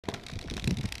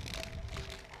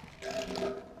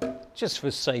Just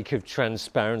for sake of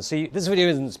transparency, this video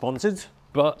isn't sponsored,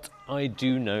 but I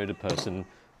do know the person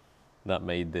that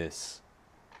made this.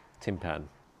 Tim Pan.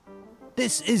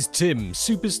 This is Tim,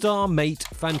 superstar, mate,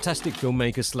 fantastic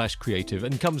filmmaker slash creative,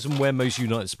 and comes from where most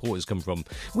United supporters come from.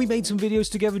 We made some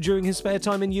videos together during his spare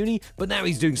time in uni, but now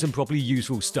he's doing some properly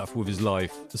useful stuff with his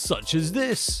life, such as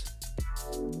this.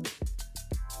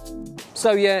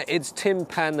 So yeah, it's Tim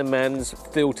Pan the man's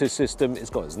filter system. It's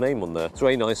got his name on there. It's a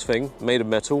very nice thing, made of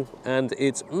metal, and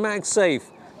it's MagSafe,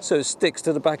 so it sticks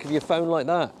to the back of your phone like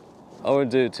that. I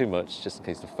won't do it too much, just in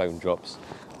case the phone drops,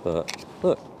 but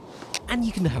look. And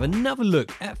you can have another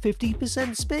look at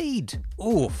 50% speed.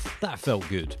 Oof, that felt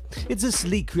good. It's a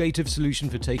sleek, creative solution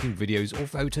for taking videos or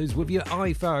photos with your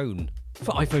iPhone.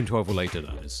 For iPhone 12 or later,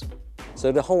 that is.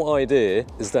 So the whole idea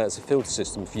is that it's a filter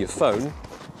system for your phone,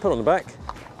 put it on the back,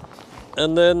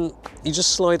 and then you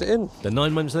just slide it in. Then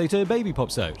 9 months later, baby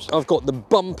pops out. I've got the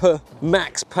Bumper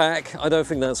Max Pack. I don't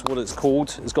think that's what it's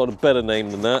called. It's got a better name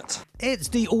than that. It's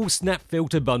the All Snap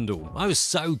Filter Bundle. I was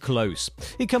so close.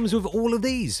 It comes with all of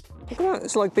these. Look at that.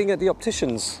 It's like being at the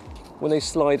opticians when they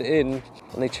slide it in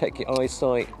and they check your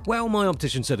eyesight. Well, my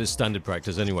optician said it's standard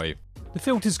practice anyway. The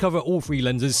filters cover all 3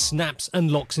 lenses, snaps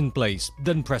and locks in place,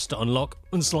 then press to unlock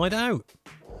and slide out.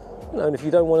 And if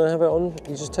you don't want to have it on,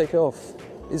 you just take it off.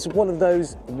 It's one of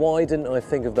those, why didn't I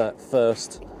think of that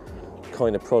first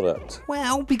kind of product?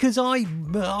 Well, because I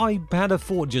had a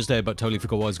thought just there, but totally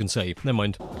forgot what I was going to say. Never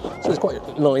mind. So it's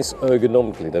quite nice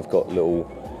ergonomically. They've got little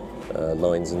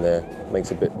lines in there.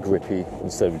 Makes it a bit grippy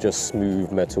instead of just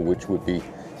smooth metal, which would be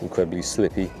incredibly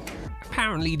slippy.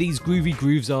 Apparently these groovy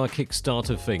grooves are a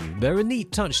Kickstarter thing. They're a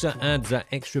neat touch that adds that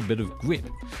extra bit of grip.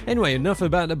 Anyway, enough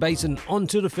about the base and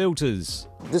onto the filters.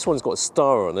 This one's got a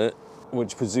star on it,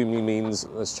 which presumably means,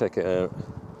 let's check it out.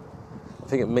 I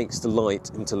think it makes the light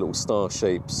into little star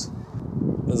shapes.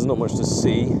 There's not much to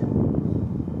see,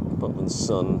 apart from the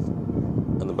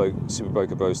sun and the Super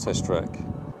Boca Bros test track.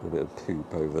 A bit of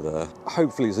poop over there.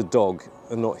 Hopefully it's a dog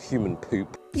and not human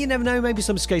poop. You never know, maybe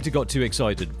some skater got too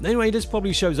excited. Anyway, this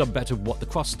probably shows up better what the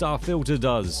cross star filter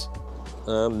does.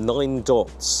 9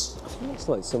 dots. Looks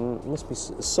like must be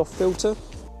a soft filter.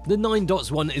 The 9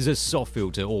 dots one is a soft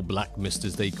filter, or black mist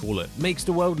as they call it. Makes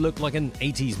the world look like an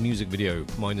 80s music video,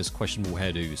 minus questionable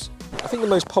hairdos. I think the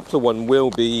most popular one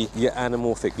will be your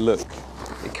anamorphic look.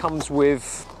 It comes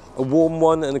with a warm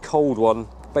one and a cold one.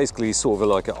 Basically sort of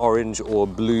like an orange or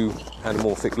blue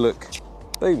anamorphic look.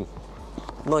 Boom.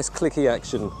 Nice clicky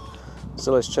action.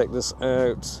 So let's check this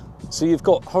out. So you've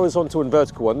got horizontal and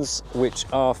vertical ones, which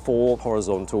are for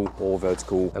horizontal or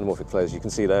vertical anamorphic flares. You can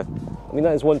see there. I mean,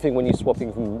 that is one thing when you're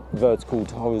swapping from vertical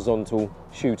to horizontal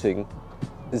shooting,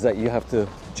 is that you have to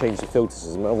change the filter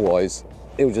system. Otherwise,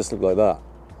 it will just look like that.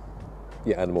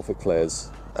 Yeah, anamorphic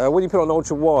flares. When you put it on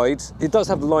ultra wide, it does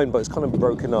have the line, but it's kind of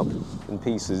broken up in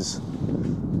pieces.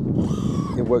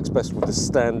 It works best with the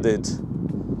standard.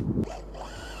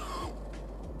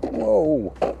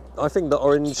 Whoa! I think the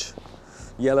orange,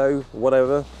 yellow,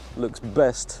 whatever, looks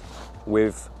best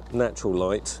with natural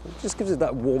light. It just gives it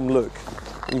that warm look.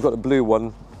 And you've got the blue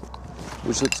one,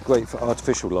 which looks great for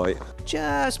artificial light.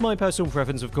 Just my personal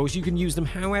preference, of course. You can use them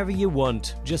however you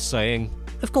want, just saying.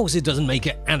 Of course, it doesn't make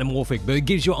it anamorphic, but it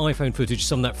gives your iPhone footage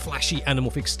some of that flashy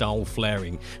anamorphic style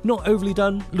flaring. Not overly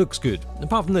done, looks good.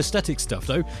 Apart from the aesthetic stuff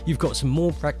though, you've got some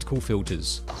more practical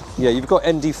filters. Yeah, you've got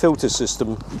ND filter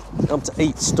system, up to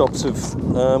 8 stops of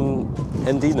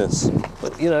ND-ness.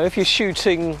 But you know, if you're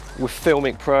shooting with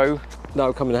Filmic Pro,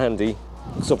 that'll come in handy.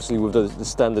 Because obviously with the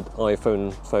standard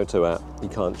iPhone photo app, you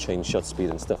can't change shutter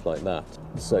speed and stuff like that.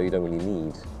 So you don't really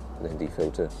need an ND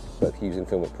filter. But if you're using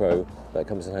Filmic Pro, that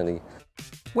comes in handy.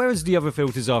 Whereas the other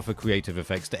filters are for creative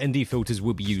effects, the ND filters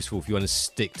will be useful if you want to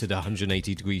stick to the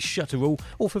 180-degree shutter rule,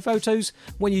 or for photos,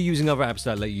 when you're using other apps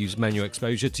that let you use manual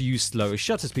exposure to use slower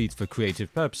shutter speeds for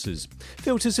creative purposes.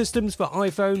 Filter systems for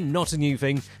iPhone, not a new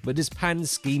thing, but this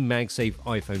pan-scheme MagSafe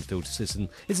iPhone filter system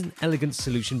is an elegant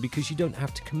solution because you don't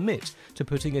have to commit to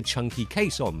putting a chunky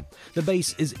case on. The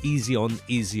base is easy on,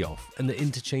 easy off, and the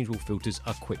interchangeable filters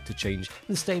are quick to change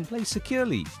and stay in place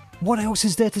securely. What else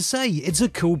is there to say? It's a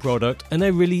cool product, and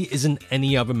there really isn't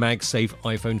any other MagSafe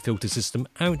iPhone filter system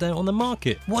out there on the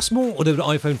market. What's more, although the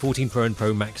iPhone 14 Pro and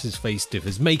Pro Max's face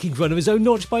differs, making fun of his own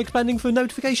notch by expanding for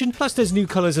notification, plus there's new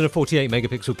colours and a 48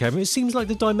 megapixel camera, it seems like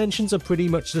the dimensions are pretty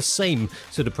much the same,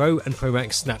 so the Pro and Pro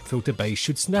Max snap filter base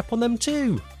should snap on them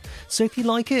too. So if you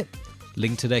like it,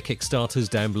 link to their Kickstarters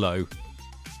down below.